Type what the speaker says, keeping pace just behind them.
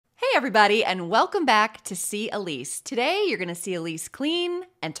everybody, and welcome back to See Elise. Today, you're going to see Elise clean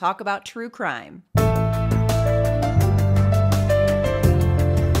and talk about true crime.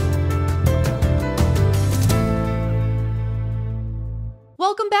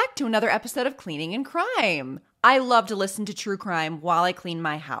 Welcome back to another episode of Cleaning and Crime. I love to listen to true crime while I clean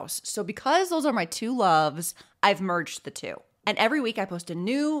my house. So because those are my two loves, I've merged the two. And every week I post a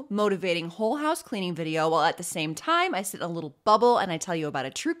new, motivating whole house cleaning video while at the same time I sit in a little bubble and I tell you about a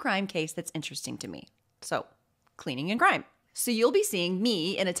true crime case that's interesting to me. So, cleaning and crime. So you'll be seeing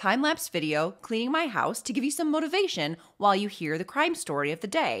me in a time-lapse video cleaning my house to give you some motivation while you hear the crime story of the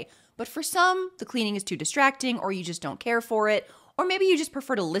day. But for some, the cleaning is too distracting or you just don't care for it. Or maybe you just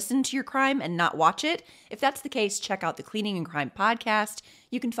prefer to listen to your crime and not watch it. If that's the case, check out the Cleaning and Crime podcast.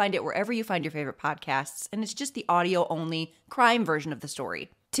 You can find it wherever you find your favorite podcasts, and it's just the audio-only crime version of the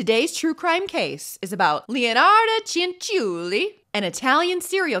story. Today's true crime case is about Leonarda Cianciulli, an Italian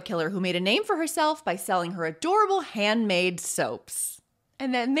serial killer who made a name for herself by selling her adorable handmade soaps.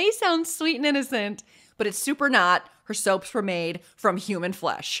 And that may sound sweet and innocent, but it's super not. Her soaps were made from human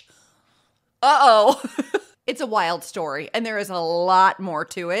flesh. Uh-oh. It's a wild story, and there is a lot more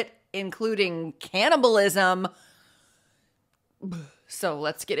to it, including cannibalism. So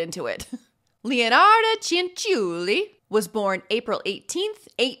let's get into it. Leonarda Cianciulli was born April 18th,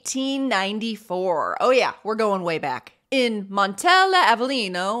 1894. Oh yeah, we're going way back. In Montella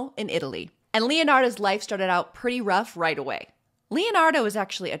Avellino in Italy. And Leonarda's life started out pretty rough right away. Leonarda was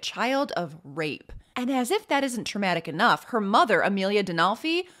actually a child of rape. And as if that isn't traumatic enough, her mother, Amelia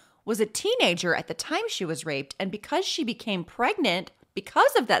Dinalfi, was a teenager at the time she was raped, and because she became pregnant because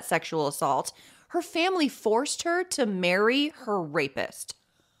of that sexual assault, her family forced her to marry her rapist.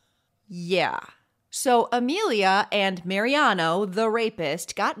 Yeah. So Amelia and Mariano, the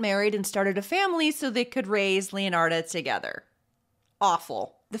rapist, got married and started a family so they could raise Leonarda together.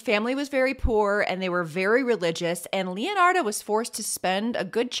 Awful. The family was very poor and they were very religious, and Leonarda was forced to spend a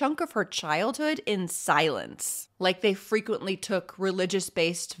good chunk of her childhood in silence. Like they frequently took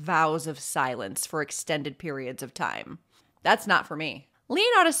religious-based vows of silence for extended periods of time. That's not for me.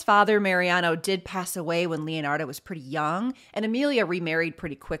 Leonarda's father, Mariano, did pass away when Leonarda was pretty young, and Amelia remarried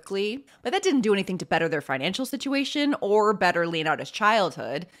pretty quickly, but that didn't do anything to better their financial situation or better Leonarda's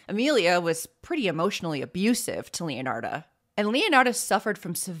childhood. Amelia was pretty emotionally abusive to Leonarda. And Leonarda suffered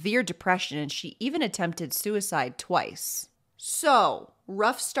from severe depression, and she even attempted suicide twice. So,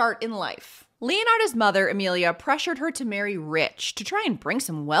 rough start in life. Leonarda's mother, Amelia, pressured her to marry rich to try and bring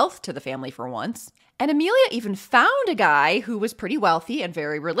some wealth to the family for once. And Amelia even found a guy who was pretty wealthy and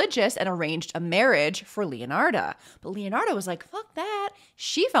very religious and arranged a marriage for Leonarda. But Leonarda was like, fuck that.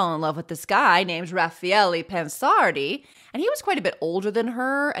 She fell in love with this guy named Raffaele Pansardi, and he was quite a bit older than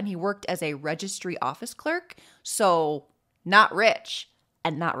her, and he worked as a registry office clerk. So, not rich,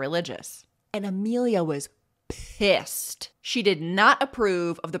 and not religious. And Amelia was pissed. She did not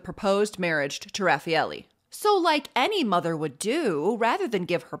approve of the proposed marriage to Raffaele. So like any mother would do, rather than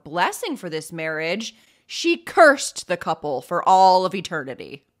give her blessing for this marriage, she cursed the couple for all of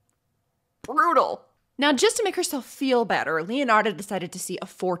eternity. Brutal. Now, just to make herself feel better, Leonarda decided to see a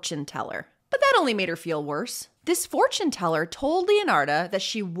fortune teller. But that only made her feel worse. This fortune teller told Leonarda that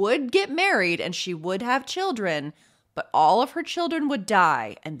she would get married and she would have children, but all of her children would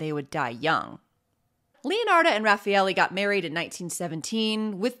die, and they would die young. Leonarda and Raffaele got married in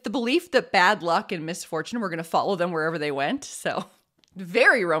 1917 with the belief that bad luck and misfortune were going to follow them wherever they went, so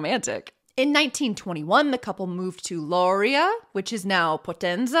very romantic. In 1921, the couple moved to Lauria, which is now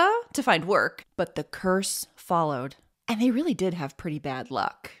Potenza, to find work, but the curse followed. And they really did have pretty bad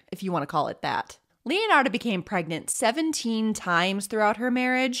luck, if you want to call it that. Leonarda became pregnant 17 times throughout her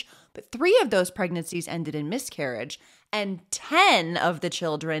marriage, but 3 of those pregnancies ended in miscarriage, and 10 of the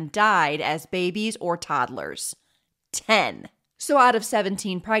children died as babies or toddlers. 10. So out of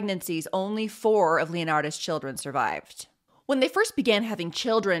 17 pregnancies, only 4 of Leonarda's children survived. When they first began having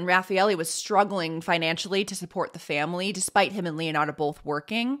children, Raffaele was struggling financially to support the family, despite him and Leonarda both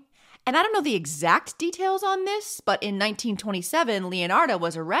working. And I don't know the exact details on this, but in 1927, Leonarda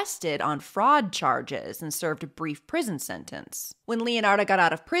was arrested on fraud charges and served a brief prison sentence. When Leonarda got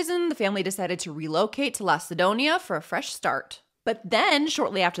out of prison, the family decided to relocate to Lacedonia for a fresh start. But then,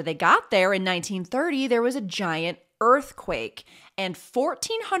 shortly after they got there in 1930, there was a giant earthquake, and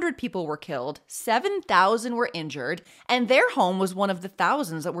 1,400 people were killed, 7,000 were injured, and their home was one of the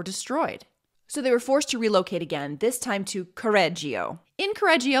thousands that were destroyed. So they were forced to relocate again, this time to Correggio. In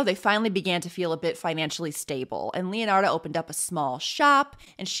Correggio, they finally began to feel a bit financially stable, and Leonarda opened up a small shop,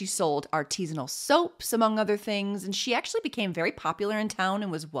 and she sold artisanal soaps, among other things, and she actually became very popular in town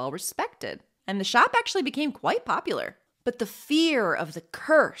and was well respected. And the shop actually became quite popular. But the fear of the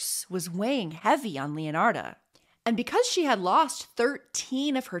curse was weighing heavy on Leonarda. And because she had lost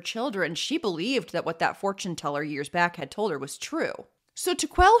 13 of her children, she believed that what that fortune teller years back had told her was true. So to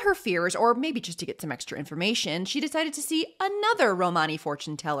quell her fears, or maybe just to get some extra information, she decided to see another Romani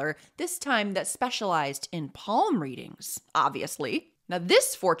fortune teller, this time that specialized in palm readings, obviously. Now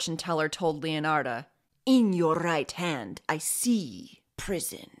this fortune teller told Leonarda, "In your right hand, I see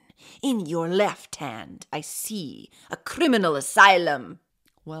prison. In your left hand, I see a criminal asylum."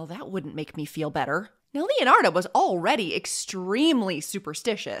 Well, that wouldn't make me feel better. Now, Leonarda was already extremely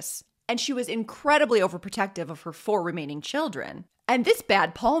superstitious, and she was incredibly overprotective of her 4 remaining children. And this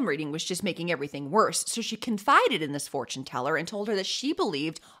bad palm reading was just making everything worse, so she confided in this fortune teller and told her that she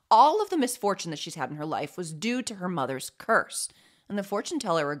believed all of the misfortune that she's had in her life was due to her mother's curse. And the fortune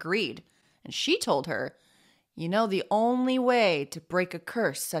teller agreed, and she told her, "You know the only way to break a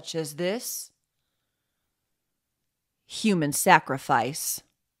curse such as this? Human sacrifice."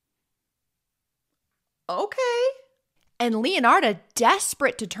 Okay. And Leonarda,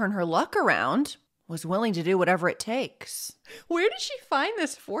 desperate to turn her luck around, was willing to do whatever it takes. Where did she find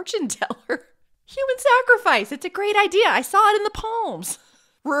this fortune teller? Human sacrifice. It's a great idea. I saw it in the palms.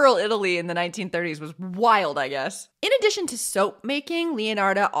 Rural Italy in the 1930s was wild, I guess. In addition to soap making,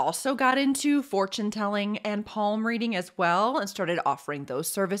 Leonarda also got into fortune telling and palm reading as well and started offering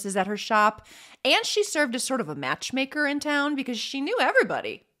those services at her shop. And she served as sort of a matchmaker in town because she knew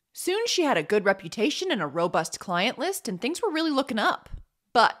everybody. Soon she had a good reputation and a robust client list, and things were really looking up.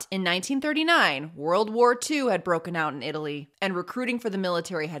 But in 1939, World War II had broken out in Italy, and recruiting for the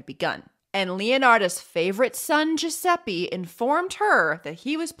military had begun. And Leonarda's favorite son, Giuseppe, informed her that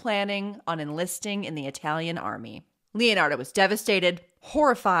he was planning on enlisting in the Italian army. Leonarda was devastated,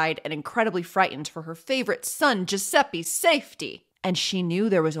 horrified, and incredibly frightened for her favorite son, Giuseppe's safety. And she knew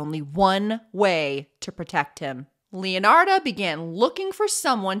there was only one way to protect him. Leonarda began looking for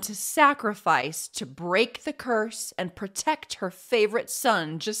someone to sacrifice to break the curse and protect her favorite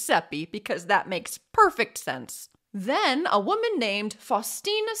son, Giuseppe, because that makes perfect sense. Then a woman named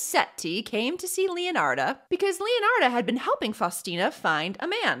Faustina Setti came to see Leonarda because Leonarda had been helping Faustina find a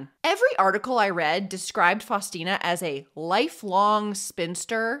man. Every article I read described Faustina as a lifelong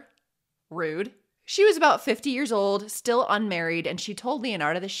spinster. Rude. She was about 50 years old, still unmarried, and she told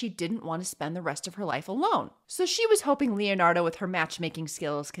Leonarda that she didn't want to spend the rest of her life alone. So she was hoping Leonarda, with her matchmaking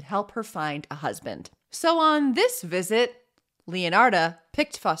skills, could help her find a husband. So on this visit, Leonarda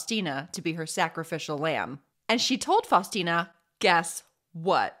picked Faustina to be her sacrificial lamb. And she told Faustina, "Guess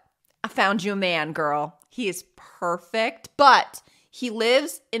what? I found you a man, girl. He is perfect, but he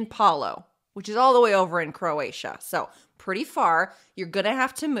lives in Palo, which is all the way over in Croatia. So pretty far. You're going to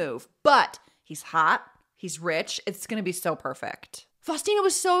have to move, but he's hot, he's rich, it's gonna be so perfect." Faustina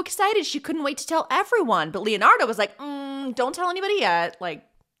was so excited, she couldn't wait to tell everyone, but Leonarda was like, don't tell anybody yet, like,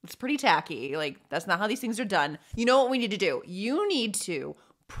 it's pretty tacky, like, that's not how these things are done. You know what we need to do? You need to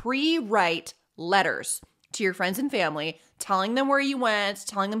pre-write letters to your friends and family, telling them where you went,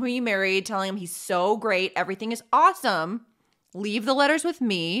 telling them who you married, telling them he's so great, everything is awesome. Leave the letters with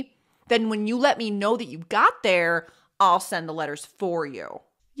me. Then when you let me know that you got there, I'll send the letters for you.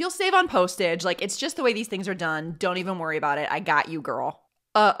 You'll save on postage. Like, it's just the way these things are done. Don't even worry about it. I got you, girl.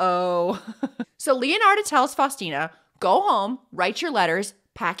 Uh-oh. So Leonarda tells Faustina, go home, write your letters,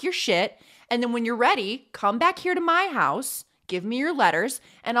 pack your shit, and then when you're ready, come back here to my house, give me your letters,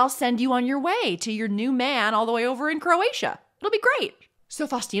 and I'll send you on your way to your new man all the way over in Croatia. It'll be great. So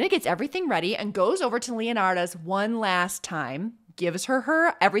Faustina gets everything ready and goes over to Leonarda's one last time, gives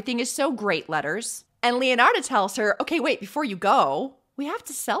her everything is so great letters, and Leonarda tells her, okay, wait, before you go, we have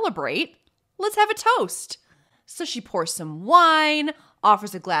to celebrate. Let's have a toast. So she pours some wine,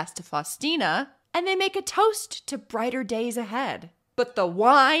 offers a glass to Faustina, and they make a toast to brighter days ahead. But the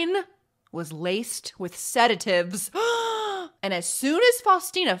wine was laced with sedatives. And as soon as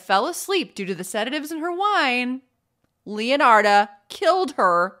Faustina fell asleep due to the sedatives in her wine, Leonarda killed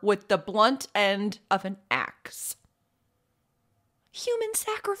her with the blunt end of an axe. Human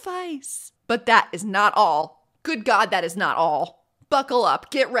sacrifice. But that is not all. Good God, that is not all. Buckle up,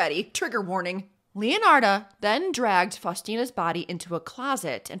 get ready, trigger warning. Leonarda then dragged Faustina's body into a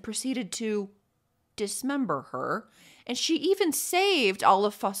closet and proceeded to dismember her, and she even saved all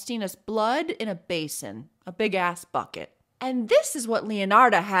of Faustina's blood in a basin, a big-ass bucket. And this is what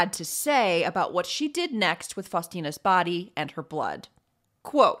Leonarda had to say about what she did next with Faustina's body and her blood.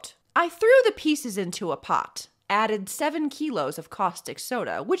 Quote, I threw the pieces into a pot, added 7 kilos of caustic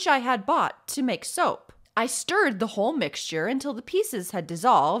soda, which I had bought to make soap. I stirred the whole mixture until the pieces had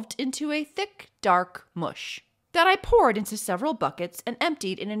dissolved into a thick, dark mush that I poured into several buckets and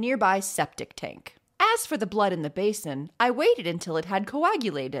emptied in a nearby septic tank. As for the blood in the basin, I waited until it had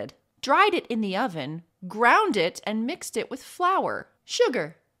coagulated, dried it in the oven, ground it, and mixed it with flour,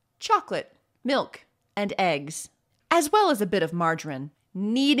 sugar, chocolate, milk, and eggs, as well as a bit of margarine.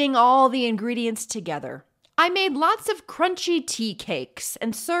 Kneading all the ingredients together, I made lots of crunchy tea cakes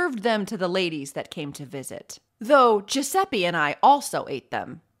and served them to the ladies that came to visit, though Giuseppe and I also ate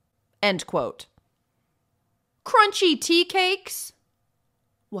them. End quote. Crunchy tea cakes?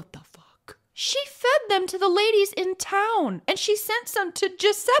 What the fuck? She fed them to the ladies in town, and she sent some to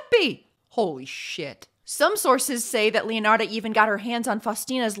Giuseppe. Holy shit. Some sources say that Leonarda even got her hands on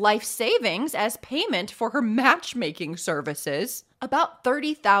Faustina's life savings as payment for her matchmaking services. About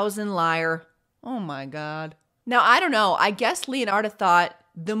 30,000 lire. Oh my God. Now, I don't know. I guess Leonarda thought,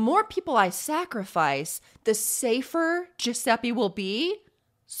 the more people I sacrifice, the safer Giuseppe will be.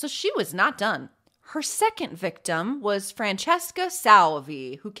 So she was not done. Her second victim was Francesca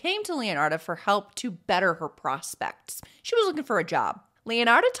Salvi, who came to Leonarda for help to better her prospects. She was looking for a job.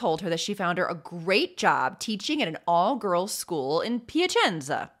 Leonarda told her that she found her a great job teaching at an all-girls school in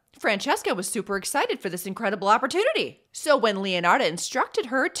Piacenza. Francesca was super excited for this incredible opportunity. So when Leonarda instructed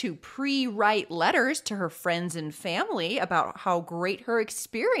her to pre-write letters to her friends and family about how great her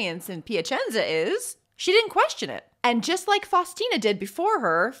experience in Piacenza is, she didn't question it. And just like Faustina did before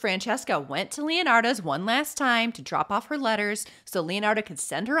her, Francesca went to Leonarda's one last time to drop off her letters so Leonarda could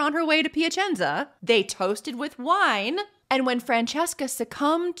send her on her way to Piacenza. They toasted with wine. And when Francesca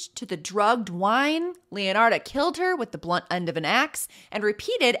succumbed to the drugged wine, Leonarda killed her with the blunt end of an axe and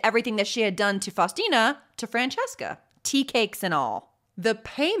repeated everything that she had done to Faustina to Francesca, tea cakes and all. The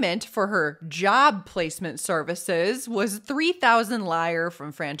payment for her job placement services was 3,000 lire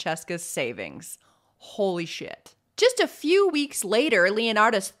from Francesca's savings. Holy shit. Just a few weeks later,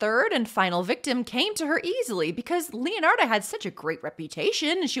 Leonarda's third and final victim came to her easily because Leonarda had such a great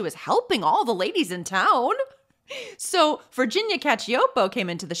reputation and she was helping all the ladies in town. So Virginia Cacioppo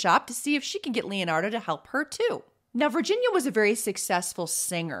came into the shop to see if she could get Leonarda to help her too. Now, Virginia was a very successful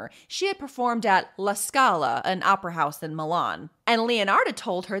singer. She had performed at La Scala, an opera house in Milan. And Leonarda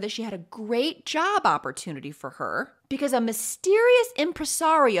told her that she had a great job opportunity for her because a mysterious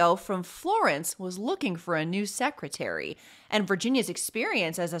impresario from Florence was looking for a new secretary. And Virginia's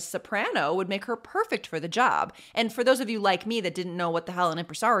experience as a soprano would make her perfect for the job. And for those of you like me that didn't know what the hell an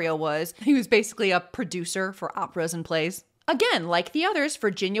impresario was, he was basically a producer for operas and plays. Again, like the others,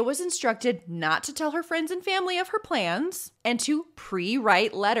 Virginia was instructed not to tell her friends and family of her plans and to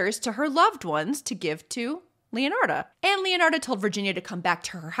pre-write letters to her loved ones to give to Leonarda. And Leonarda told Virginia to come back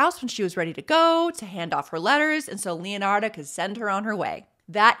to her house when she was ready to go, to hand off her letters, and so Leonarda could send her on her way.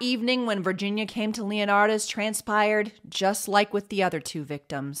 That evening when Virginia came to Leonarda's transpired just like with the other two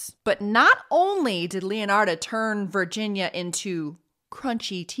victims. But not only did Leonarda turn Virginia into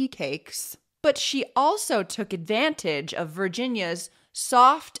crunchy tea cakes, but she also took advantage of Virginia's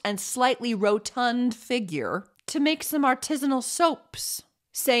soft and slightly rotund figure to make some artisanal soaps,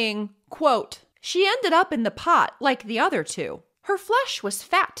 saying, quote, "She ended up in the pot like the other two. Her flesh was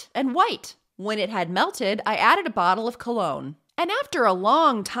fat and white. When it had melted, I added a bottle of cologne. And after a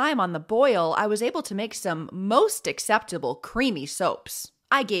long time on the boil, I was able to make some most acceptable creamy soaps.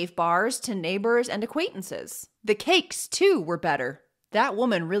 I gave bars to neighbors and acquaintances. The cakes, too, were better. That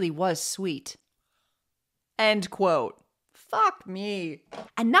woman really was sweet." End quote. Fuck me.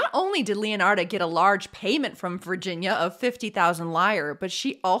 And not only did Leonarda get a large payment from Virginia of 50,000 lire, but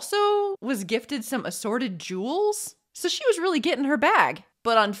she also was gifted some assorted jewels. So she was really getting her bag.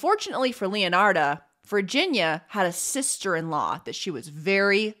 But unfortunately for Leonarda, Virginia had a sister-in-law that she was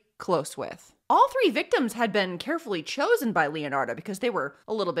very close with. All three victims had been carefully chosen by Leonarda because they were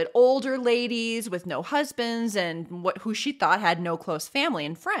a little bit older ladies with no husbands and who she thought had no close family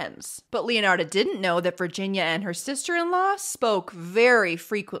and friends. But Leonarda didn't know that Virginia and her sister-in-law spoke very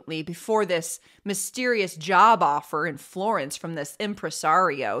frequently before this mysterious job offer in Florence from this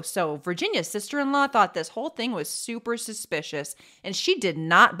impresario. So Virginia's sister-in-law thought this whole thing was super suspicious, and she did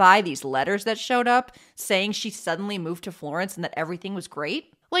not buy these letters that showed up saying she suddenly moved to Florence and that everything was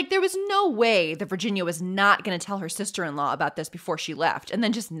great. Like, there was no way that Virginia was not going to tell her sister-in-law about this before she left and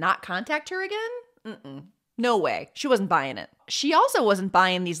then just not contact her again? No way. She wasn't buying it. She also wasn't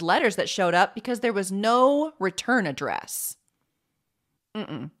buying these letters that showed up because there was no return address.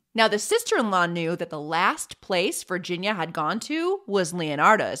 Now, the sister-in-law knew that the last place Virginia had gone to was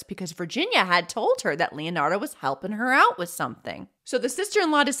Leonarda's because Virginia had told her that Leonarda was helping her out with something. So the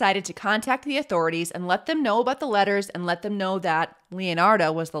sister-in-law decided to contact the authorities and let them know about the letters and let them know that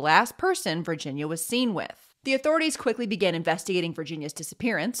Leonarda was the last person Virginia was seen with. The authorities quickly began investigating Virginia's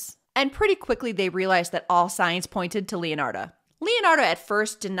disappearance, and pretty quickly they realized that all signs pointed to Leonarda. Leonarda at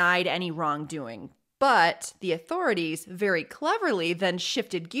first denied any wrongdoing. But the authorities very cleverly then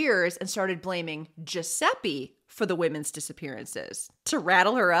shifted gears and started blaming Giuseppe for the women's disappearances to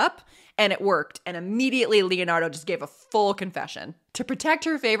rattle her up, and it worked. And immediately Leonardo just gave a full confession. To protect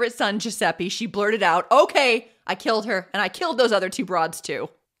her favorite son, Giuseppe, she blurted out, "Okay, I killed her, and I killed those other two broads too."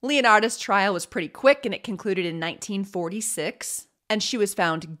 Leonarda's trial was pretty quick, and it concluded in 1946, and she was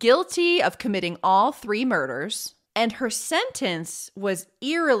found guilty of committing all 3 murders. And her sentence was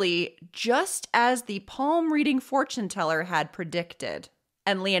eerily just as the palm-reading fortune teller had predicted.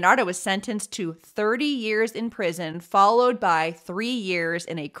 And Leonarda was sentenced to 30 years in prison, followed by 3 years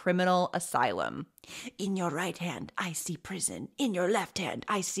in a criminal asylum. In your right hand, I see prison. In your left hand,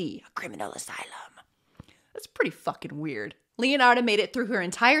 I see a criminal asylum. That's pretty fucking weird. Leonarda made it through her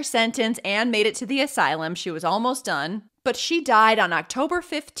entire sentence and made it to the asylum. She was almost done. But she died on October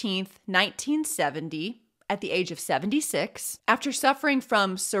 15th, 1970. At the age of 76, after suffering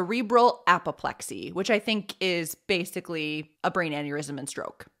from cerebral apoplexy, which I think is basically a brain aneurysm and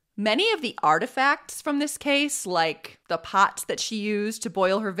stroke. Many of the artifacts from this case, like the pots that she used to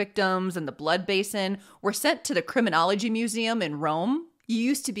boil her victims and the blood basin, were sent to the Criminology Museum in Rome. You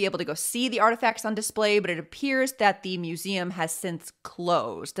used to be able to go see the artifacts on display, but it appears that the museum has since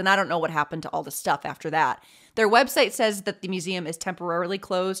closed, and I don't know what happened to all the stuff after that. Their website says that the museum is temporarily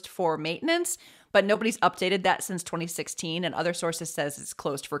closed for maintenance, but nobody's updated that since 2016, and other sources says it's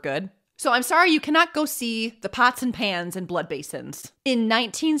closed for good. So I'm sorry you cannot go see the pots and pans and blood basins. In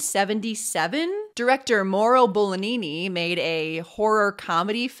 1977, director Mauro Bolognini made a horror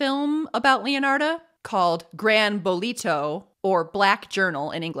comedy film about Leonarda called Gran Bolito, or Black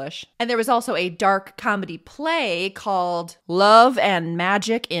Journal in English. And there was also a dark comedy play called Love and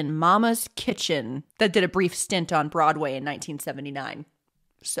Magic in Mama's Kitchen that did a brief stint on Broadway in 1979.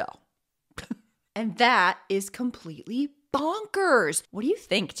 So... And that is completely bonkers. What do you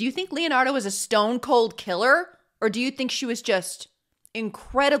think? Do you think Leonarda was a stone cold killer? Or do you think she was just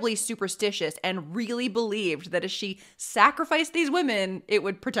incredibly superstitious and really believed that if she sacrificed these women, it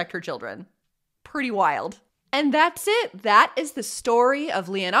would protect her children? Pretty wild. And that's it. That is the story of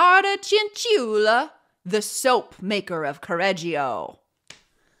Leonarda Cianciulli, the Soap Maker of Correggio.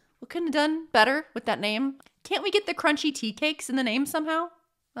 We couldn't have done better with that name. Can't we get the crunchy tea cakes in the name somehow?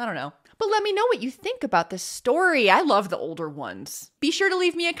 I don't know. But let me know what you think about this story. I love the older ones. Be sure to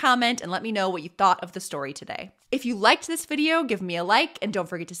leave me a comment and let me know what you thought of the story today. If you liked this video, give me a like and don't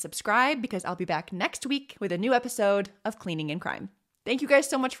forget to subscribe because I'll be back next week with a new episode of Cleaning and Crime. Thank you guys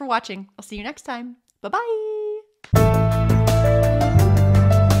so much for watching. I'll see you next time. Bye-bye.